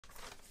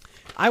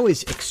I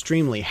was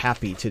extremely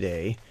happy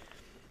today.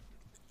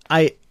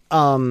 How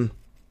do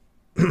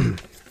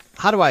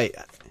I...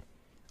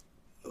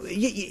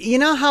 You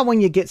know how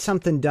when you get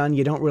something done,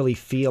 you don't really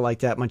feel like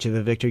that much of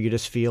a victor. You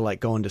just feel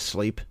like going to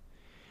sleep.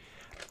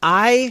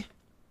 I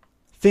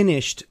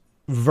finished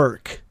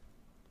Verk.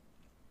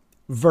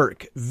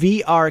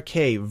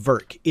 V-R-K,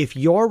 Verk. If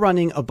you're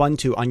running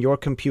Ubuntu on your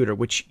computer,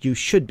 which you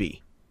should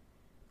be,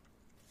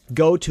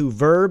 go to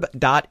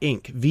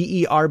verb.inc,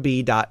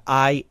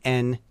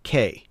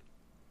 verb.ink.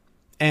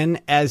 N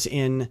as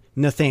in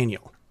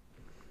Nathaniel.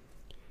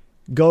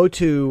 Go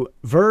to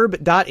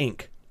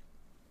verb.inc.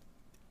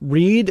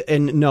 Read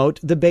and note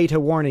the beta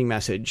warning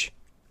message.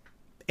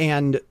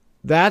 And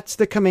that's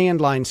the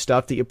command line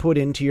stuff that you put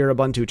into your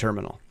Ubuntu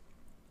terminal.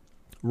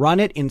 Run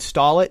it,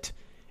 install it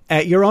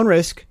at your own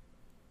risk.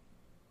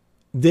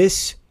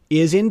 This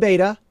is in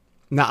beta.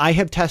 Now, I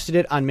have tested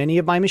it on many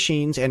of my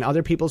machines and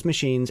other people's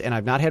machines, and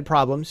I've not had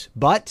problems.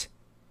 But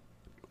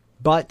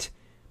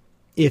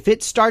if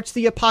it starts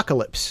the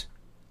apocalypse,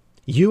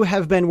 you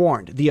have been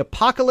warned. The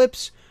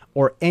apocalypse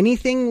or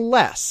anything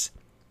less,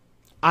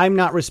 I'm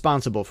not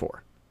responsible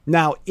for.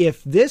 Now,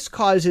 if this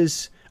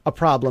causes a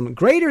problem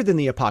greater than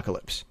the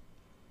apocalypse,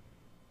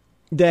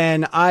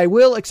 then I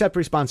will accept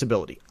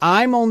responsibility.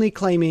 I'm only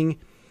claiming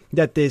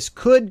that this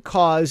could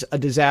cause a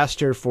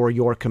disaster for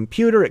your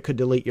computer. It could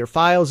delete your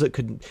files. It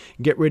could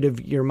get rid of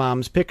your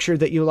mom's picture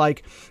that you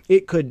like.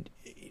 It could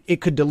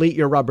delete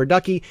your rubber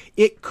ducky.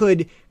 It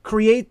could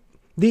create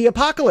the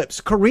apocalypse.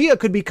 Korea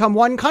could become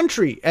one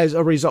country as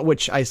a result,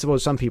 which I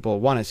suppose some people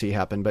want to see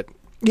happen, but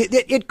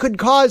it could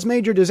cause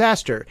major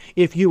disaster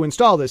if you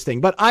install this thing.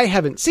 But I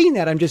haven't seen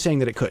that. I'm just saying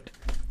that it could.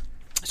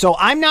 So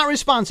I'm not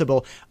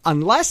responsible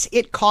unless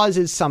it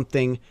causes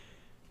something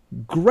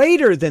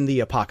greater than the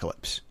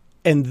apocalypse.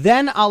 And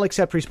then I'll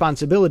accept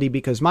responsibility,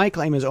 because my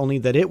claim is only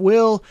that it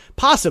will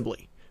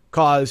possibly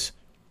cause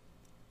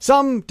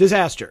some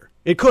disaster.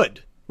 It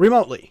could,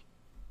 remotely.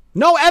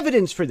 No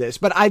evidence for this,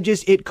 but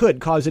it could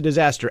cause a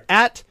disaster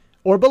at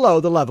or below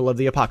the level of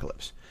the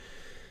apocalypse.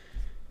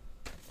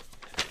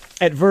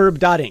 At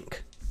verb.inc.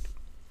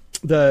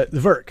 The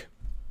Verk.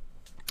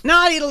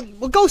 Now,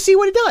 we'll go see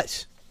what it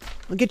does.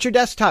 We'll get your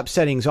desktop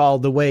settings all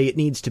the way it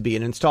needs to be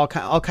and install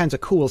all kinds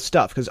of cool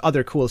stuff, because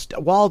other cool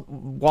stuff,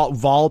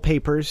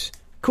 wallpapers,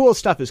 cool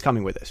stuff is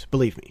coming with this,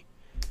 believe me.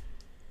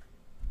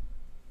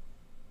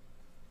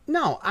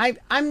 No,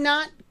 I'm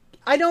not.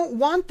 I don't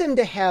want them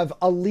to have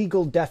a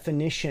legal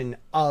definition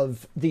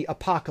of the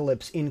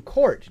apocalypse in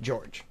court,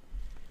 George.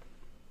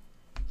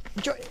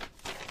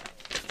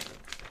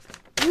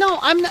 No,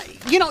 I'm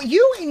not. You know,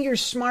 you and your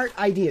smart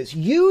ideas,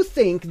 you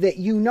think that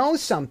you know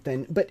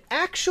something, but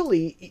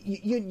actually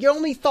you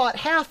only thought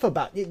half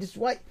about it. It's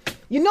what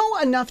you know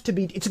enough to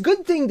be. It's a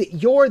good thing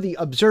that you're the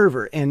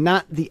observer and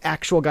not the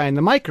actual guy in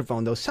the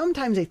microphone, though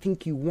sometimes I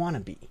think you want to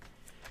be.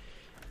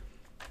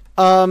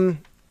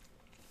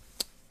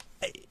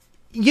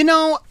 You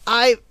know,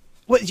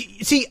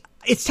 see,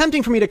 it's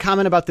tempting for me to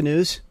comment about the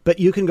news, but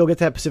you can go get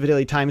that Pacific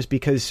Daily Times,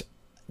 because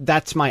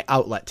that's my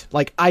outlet.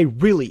 Like, I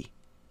really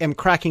am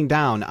cracking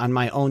down on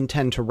my own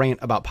tend to rant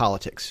about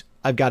politics.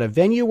 I've got a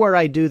venue where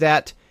I do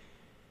that.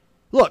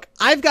 Look,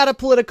 I've got a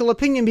political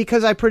opinion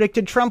because I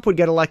predicted Trump would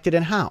get elected,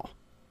 and how.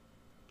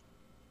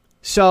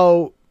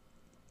 So,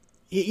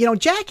 you know,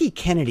 Jackie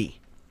Kennedy,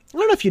 I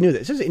don't know if you knew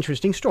this. This is an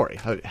interesting story.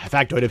 A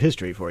factoid of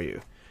history for you.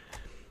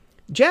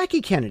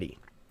 Jackie Kennedy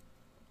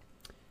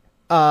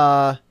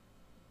had,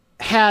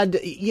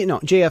 you know,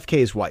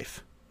 JFK's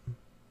wife.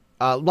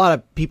 A lot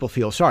of people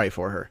feel sorry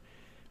for her,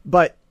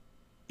 but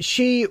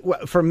she,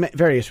 for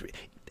various reasons.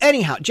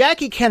 Anyhow,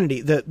 Jackie Kennedy,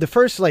 the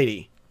first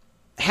lady,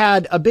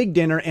 had a big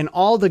dinner, and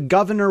all the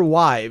governor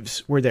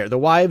wives were there. The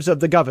wives of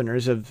the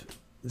governors of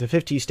the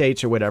 50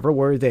 states or whatever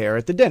were there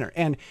at the dinner.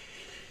 And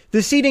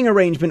the seating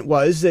arrangement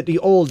was that the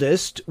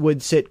oldest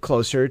would sit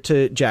closer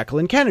to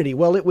Jacqueline Kennedy.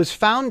 Well, it was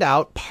found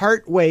out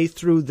partway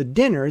through the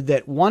dinner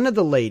that one of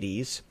the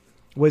ladies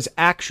was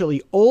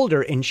actually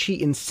older, and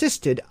she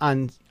insisted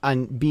on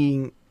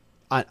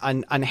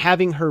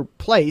having her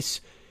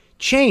place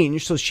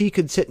changed so she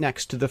could sit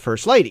next to the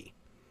first lady.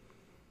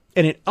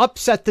 And it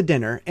upset the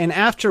dinner. And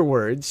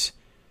afterwards,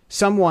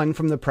 someone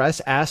from the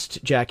press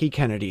asked Jackie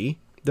Kennedy,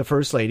 the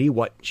first lady,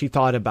 what she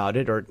thought about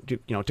it, or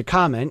to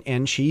comment.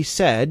 And she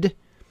said,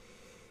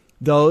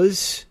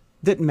 "Those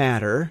that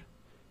matter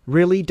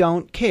really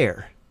don't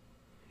care.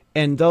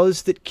 And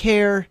those that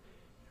care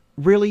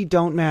really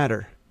don't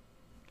matter."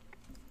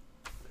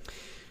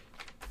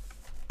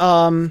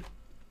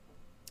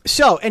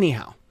 So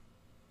anyhow,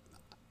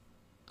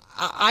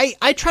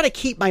 I try to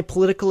keep my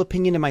political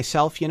opinion to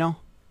myself, you know.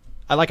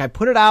 I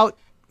put it out,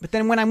 but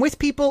then when I'm with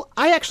people,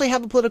 I actually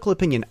have a political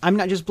opinion. I'm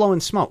not just blowing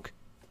smoke.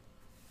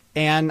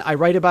 And I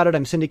write about it,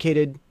 I'm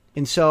syndicated,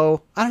 and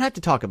so I don't have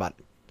to talk about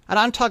it. I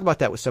don't talk about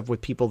that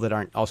with people that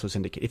aren't also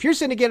syndicated. If you're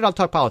syndicated, I'll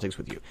talk politics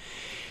with you.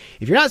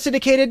 If you're not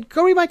syndicated,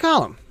 go read my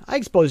column. I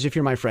suppose if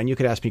you're my friend, you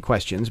could ask me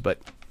questions, but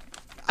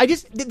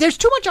there's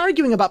too much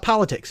arguing about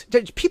politics.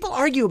 People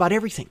argue about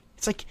everything.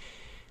 It's like,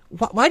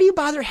 Why do you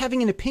bother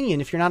having an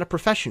opinion if you're not a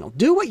professional?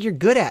 Do what you're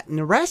good at, and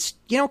the rest,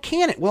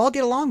 can it? We'll all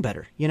get along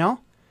better,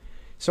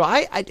 So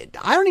I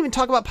don't even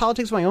talk about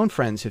politics with my own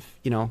friends if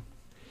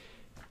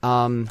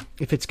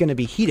it's going to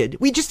be heated.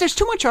 There's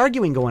too much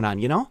arguing going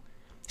on,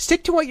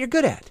 Stick to what you're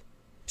good at.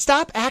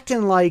 Stop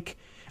acting like,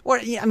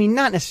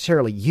 not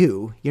necessarily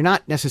you. You're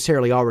not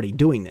necessarily already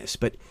doing this,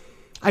 but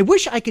I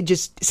wish I could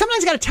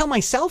sometimes I got to tell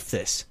myself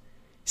this.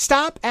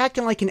 Stop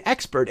acting like an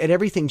expert at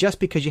everything just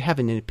because you have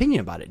an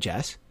opinion about it,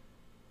 Jess.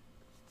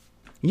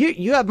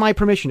 You have my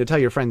permission to tell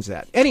your friends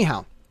that.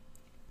 Anyhow,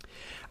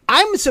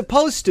 I'm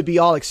supposed to be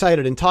all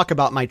excited and talk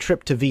about my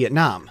trip to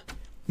Vietnam.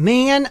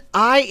 Man,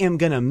 I am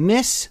going to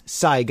miss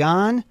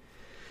Saigon.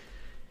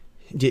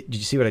 Did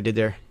you see what I did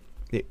there?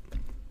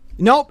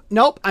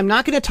 Nope. I'm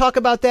not going to talk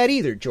about that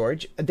either,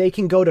 George. They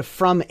can go to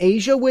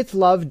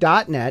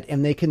FromAsiaWithLove.net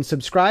and they can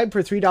subscribe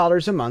for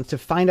 $3 a month to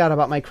find out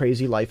about my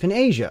crazy life in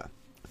Asia.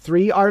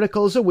 3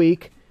 articles a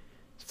week,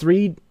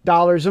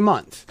 $3 a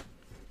month.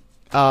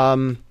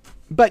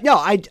 But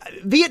no,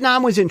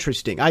 Vietnam was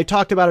interesting. I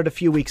talked about it a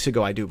few weeks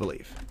ago, I do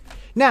believe.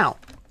 Now,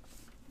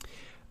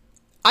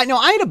 I know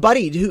I had a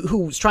buddy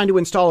who's trying to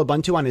install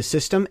Ubuntu on his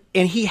system,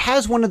 and he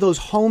has one of those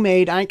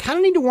homemade, I kind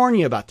of need to warn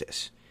you about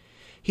this.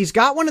 He's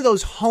got one of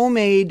those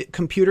homemade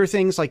computer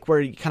things, like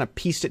where you kind of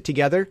pieced it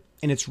together,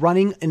 and it's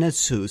running an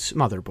ASUS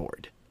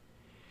motherboard.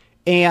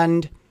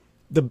 And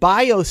the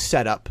BIOS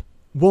setup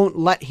won't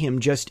let him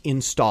just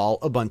install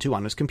Ubuntu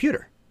on his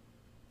computer.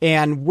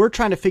 And we're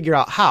trying to figure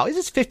out how. Is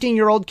this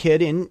 15-year-old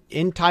kid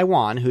in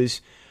Taiwan who's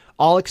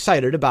all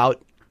excited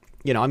about,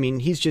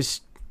 he's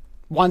just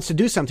wants to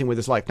do something with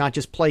his life, not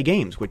just play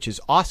games, which is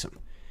awesome.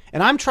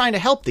 And I'm trying to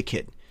help the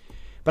kid.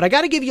 But I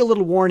got to give you a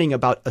little warning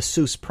about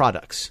ASUS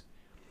products.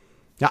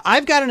 Now,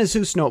 I've got an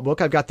ASUS notebook.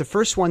 I've got the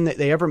first one that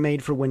they ever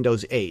made for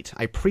Windows 8.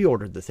 I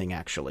pre-ordered the thing,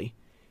 actually.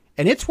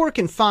 And it's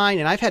working fine,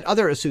 and I've had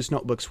other ASUS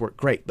notebooks work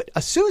great. But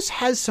ASUS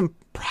has some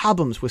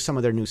problems with some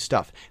of their new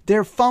stuff.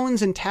 Their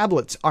phones and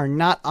tablets are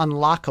not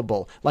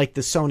unlockable like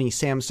the Sony,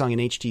 Samsung,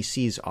 and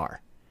HTCs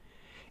are.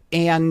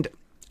 And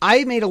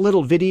I made a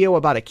little video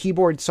about a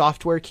keyboard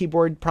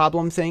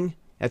problem thing.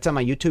 That's on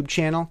my YouTube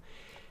channel.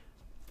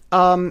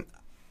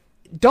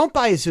 Don't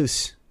buy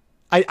ASUS.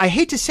 I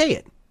hate to say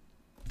it.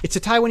 It's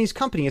a Taiwanese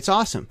company. It's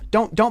awesome.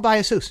 Don't buy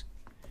ASUS.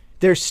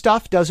 Their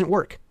stuff doesn't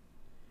work.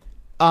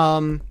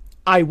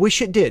 I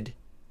wish it did.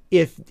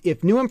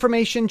 If new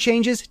information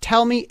changes,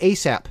 tell me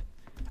ASAP.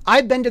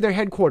 I've been to their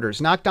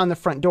headquarters, knocked on the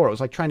front door. It was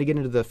like trying to get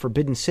into the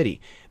Forbidden City.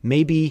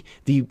 Maybe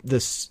the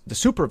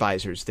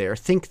supervisors there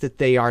think that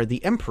they are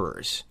the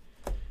emperors.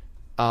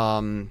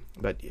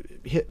 But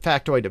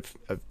factoid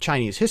of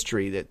Chinese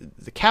history, that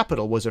the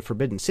capital was a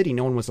forbidden city.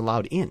 No one was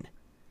allowed in.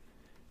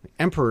 The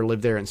emperor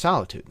lived there in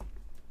solitude.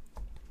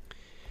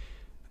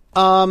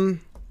 I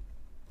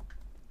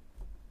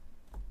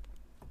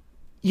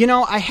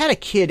had a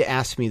kid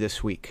ask me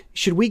this week,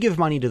 should we give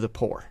money to the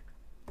poor?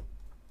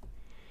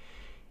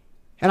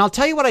 And I'll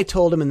tell you what I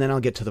told him, and then I'll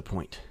get to the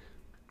point.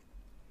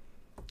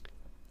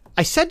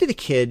 I said to the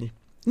kid,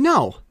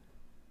 no,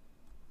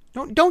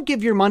 don't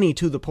give your money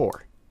to the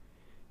poor.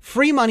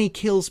 Free money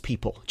kills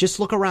people. Just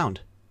look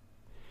around.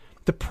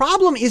 The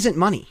problem isn't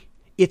money.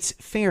 It's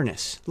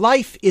fairness.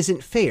 Life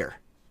isn't fair.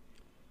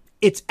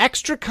 It's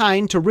extra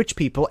kind to rich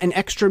people and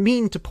extra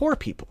mean to poor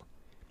people.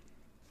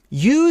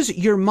 Use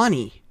your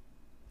money.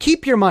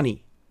 Keep your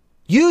money.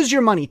 Use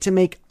your money to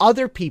make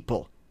other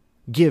people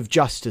give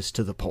justice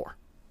to the poor.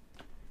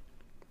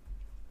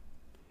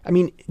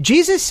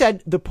 Jesus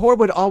said the poor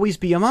would always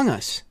be among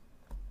us.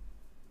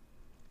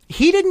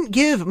 He didn't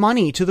give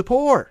money to the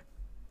poor.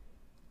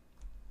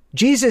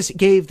 Jesus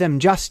gave them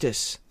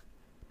justice.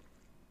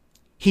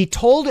 He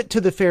told it to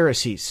the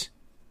Pharisees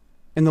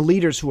and the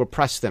leaders who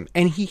oppressed them,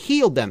 and he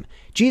healed them.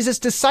 Jesus'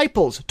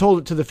 disciples told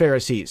it to the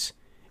Pharisees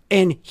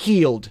and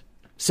healed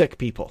sick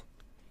people.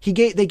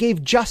 They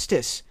gave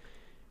justice.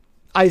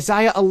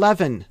 Isaiah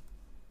 11,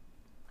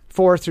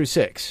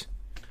 4-6.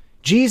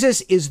 Jesus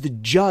is the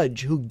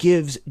judge who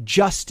gives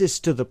justice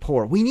to the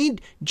poor. We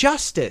need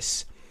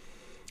justice.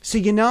 So,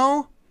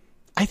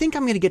 I think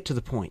I'm going to get to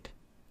the point.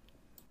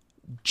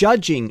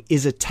 Judging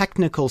is a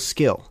technical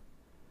skill.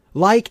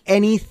 Like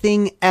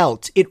anything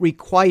else, it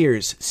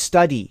requires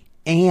study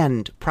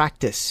and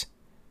practice.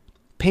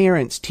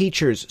 Parents,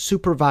 teachers,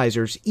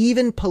 supervisors,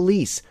 even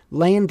police,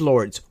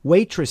 landlords,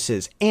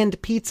 waitresses,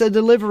 and pizza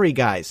delivery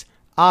guys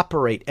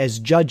operate as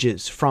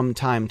judges from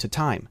time to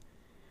time.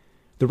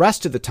 The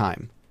rest of the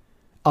time,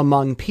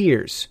 among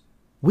peers,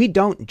 we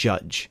don't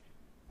judge.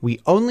 We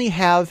only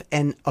have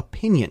an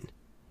opinion.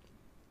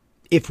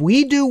 If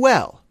we do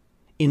well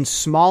in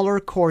smaller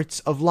courts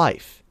of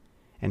life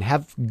and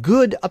have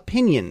good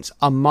opinions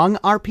among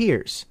our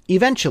peers,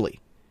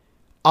 eventually,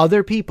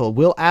 other people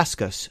will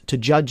ask us to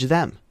judge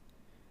them.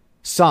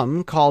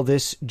 Some call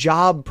this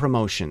job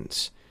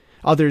promotions.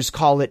 Others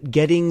call it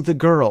getting the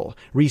girl,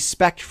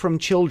 respect from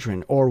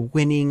children, or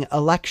winning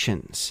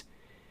elections.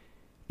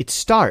 It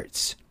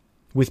starts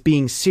with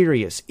being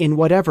serious in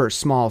whatever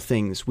small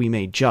things we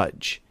may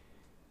judge.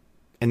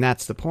 And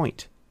that's the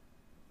point.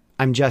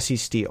 I'm Jesse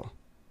Steele,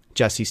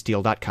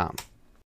 jessesteele.com.